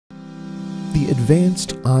The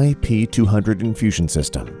advanced IP200 infusion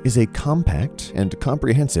system is a compact and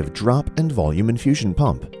comprehensive drop and volume infusion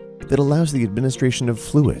pump that allows the administration of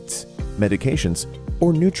fluids, medications,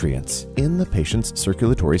 or nutrients in the patient's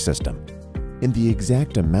circulatory system in the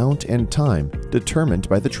exact amount and time determined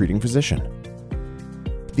by the treating physician.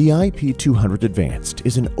 The IP200 Advanced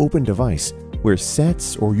is an open device where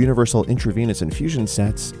sets or universal intravenous infusion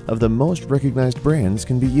sets of the most recognized brands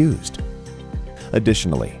can be used.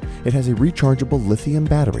 Additionally, it has a rechargeable lithium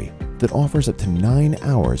battery that offers up to 9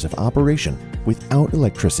 hours of operation without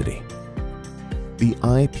electricity. The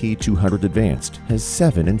IP200 Advanced has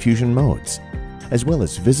 7 infusion modes, as well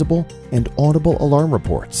as visible and audible alarm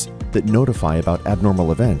reports that notify about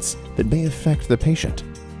abnormal events that may affect the patient.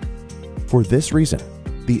 For this reason,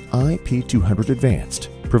 the IP200 Advanced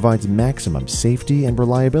provides maximum safety and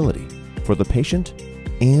reliability for the patient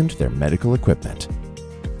and their medical equipment.